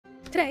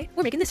Today,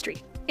 we're making this tree.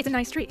 It's a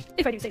nice tree,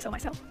 if I do say so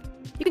myself.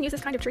 You can use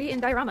this kind of tree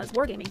in dioramas,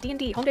 wargaming,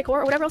 D&D, home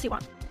decor, or whatever else you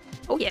want.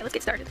 Oh yeah, let's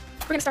get started.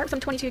 We're going to start with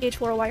some 22 gauge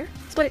floral wire,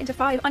 split it into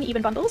 5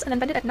 uneven bundles, and then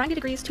bend it at 90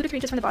 degrees 2 to 3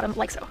 inches from the bottom,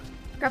 like so.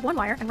 Grab one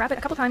wire and wrap it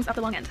a couple times up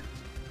the long end.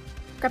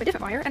 Grab a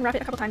different wire and wrap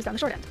it a couple times down the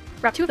short end.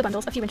 Wrap 2 of the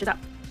bundles a few inches up.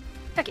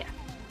 Heck yeah.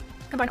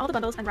 Combine all the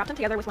bundles and wrap them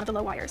together with one of the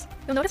low wires.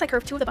 You'll notice I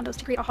curved 2 of the bundles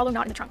to create a hollow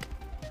knot in the trunk.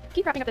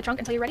 Keep wrapping up the trunk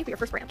until you're ready for your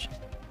first branch.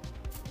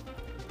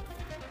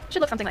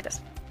 Should look something like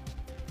this.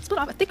 Split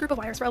off a thick group of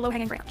wires for a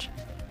low-hanging branch.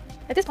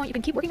 At this point, you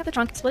can keep working up the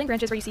trunk, splitting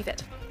branches where you see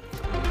fit.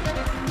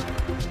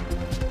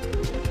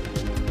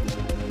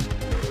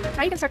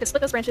 Now you can start to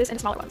split those branches into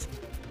smaller ones.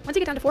 Once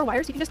you get down to 4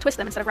 wires, you can just twist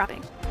them instead of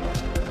wrapping.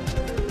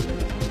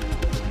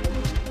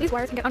 These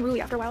wires can get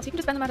unruly after a while, so you can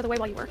just bend them out of the way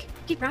while you work.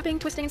 Keep wrapping,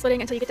 twisting, and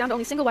splitting until you get down to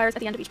only single wires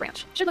at the end of each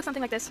branch. Should look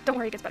something like this. Don't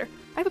worry, it gets better.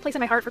 I have a place in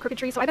my heart for crooked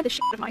trees, so I bet this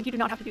shit of mine. You do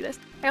not have to do this.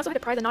 I also had to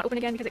pry the knot open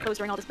again because it closed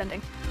during all this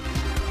bending.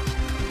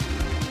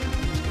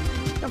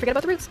 Don't forget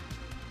about the roots.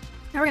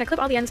 Now we're going to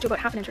clip all the ends to about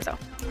half an inch or so.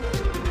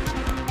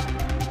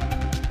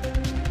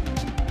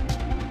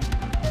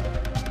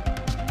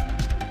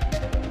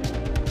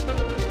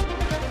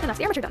 And that's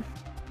the armature done.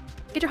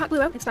 Get your hot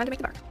glue out, it's time to make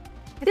the bark.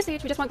 At this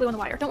stage, we just want glue on the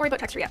wire. Don't worry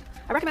about texture yet.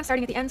 I recommend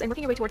starting at the ends and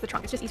working your way towards the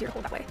trunk. It's just easier to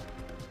hold that way.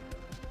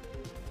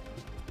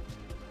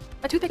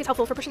 A toothpick is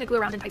helpful for pushing the glue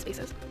around in tight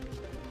spaces.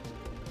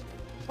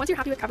 Once you're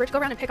happy with coverage, go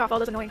around and pick off all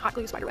those annoying hot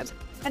glue spider webs.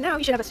 And now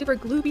you should have a super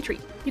glue-y tree.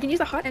 You can use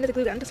the hot end of the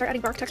glue gun to start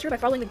adding bark texture by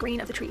following the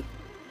grain of the tree.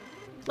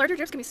 Larger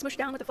drifts can be smushed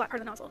down with the flat part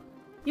of the nozzle.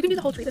 You can do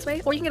the whole tree this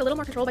way, or you can get a little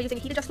more control by using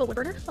a heat-adjustable wood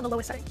burner on the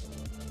lowest setting.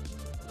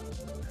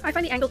 I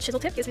find the angled chisel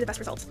tip gives me the best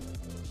results.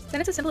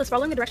 Then it's as simple as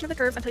following the direction of the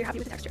curves until you're happy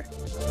with the texture.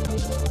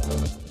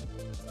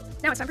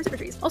 Now it's time for zipper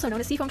trees, also known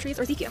as seafoam trees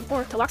or Zekium,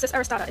 or Taloxus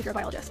aristata if you're a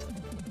biologist.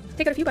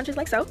 Take out a few bunches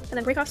like so, and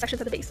then break off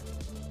sections at the base.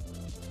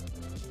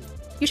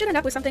 You should end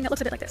up with something that looks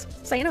a bit like this.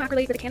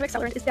 Cyanoacrylate with a cannabis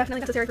accelerant is definitely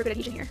necessary for good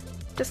adhesion here.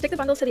 Just stick the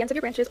bundles to the ends of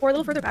your branches or a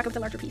little further back of the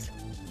larger piece.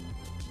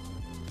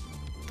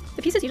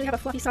 The pieces usually have a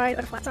fluffy side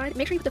and a flat side.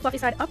 Make sure you put the fluffy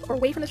side up or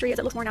away from the tree as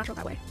it looks more natural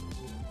that way.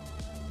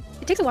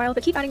 It takes a while,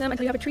 but keep adding them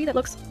until you have a tree that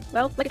looks,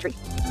 well, like a tree.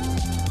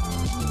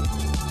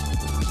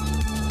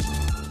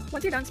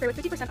 Once you're done, spray with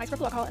 50%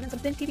 isopropyl alcohol and then some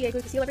thin PVA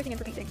glue to seal everything in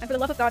for painting. And for the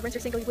love of God, rinse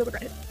your sink or you will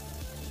regret it.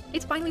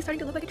 It's finally starting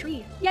to look like a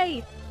tree.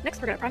 Yay!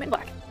 Next, we're gonna prime it in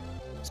black.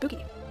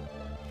 Spooky.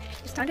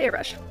 It's time to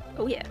airbrush.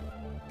 Oh yeah.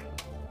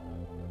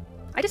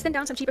 I just thinned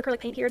down some cheap acrylic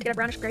paint here to get a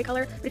brownish gray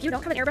color, but if you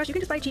don't have an airbrush, you can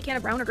just buy a cheap can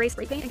of brown or gray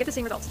spray paint and get the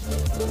same results.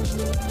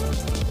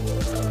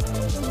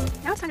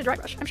 Now it's time to dry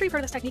brush. I'm sure you've heard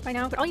of this technique by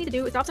now, but all you need to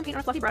do is drop some paint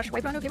on a fluffy brush,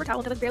 wipe it onto a paper towel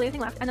until there's barely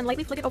anything left, and then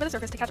lightly flick it over the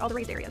surface to catch all the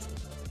raised areas.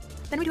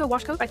 Then we do a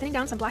wash coat by thinning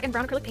down some black and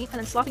brown acrylic paint and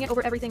then slopping it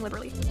over everything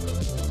liberally.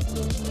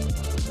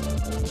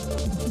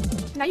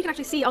 Now you can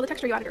actually see all the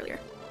texture you added earlier.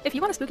 If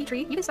you want a spooky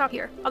tree, you can stop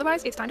here.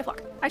 Otherwise, it's time to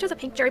flock. I chose a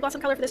pink cherry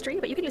blossom color for this tree,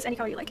 but you can use any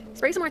color you like.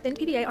 Spray some more thin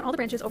PVA on all the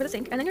branches over the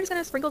sink, and then you're just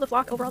gonna sprinkle the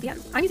flock over all the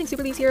ends. I'm using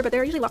super leaves here, but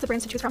there are usually lots of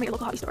brands to choose from at your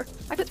local hobby store.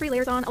 I put 3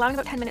 layers on, allowing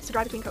about 10 minutes to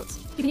dry between coats.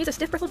 You can use a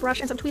stiff bristled brush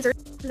and some tweezers.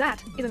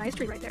 That is a nice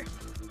tree right there.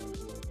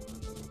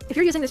 If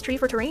you're using this tree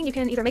for terrain, you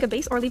can either make a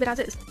base or leave it as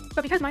is.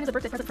 But because mine is a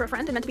birthday present for a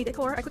friend and meant to be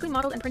decor, I quickly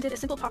modeled and printed a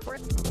simple pot for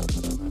it.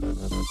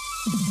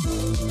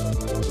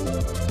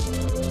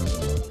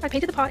 I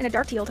painted the pot in a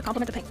dark teal to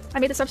complement the paint. I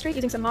made the substrate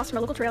using some moss from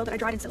a local trail that I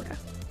dried in silica.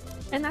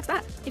 And that's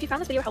that. If you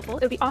found this video helpful,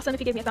 it would be awesome if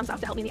you gave me a thumbs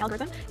up to help me in the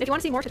algorithm. And if you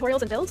want to see more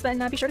tutorials and builds,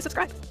 then be sure to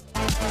subscribe.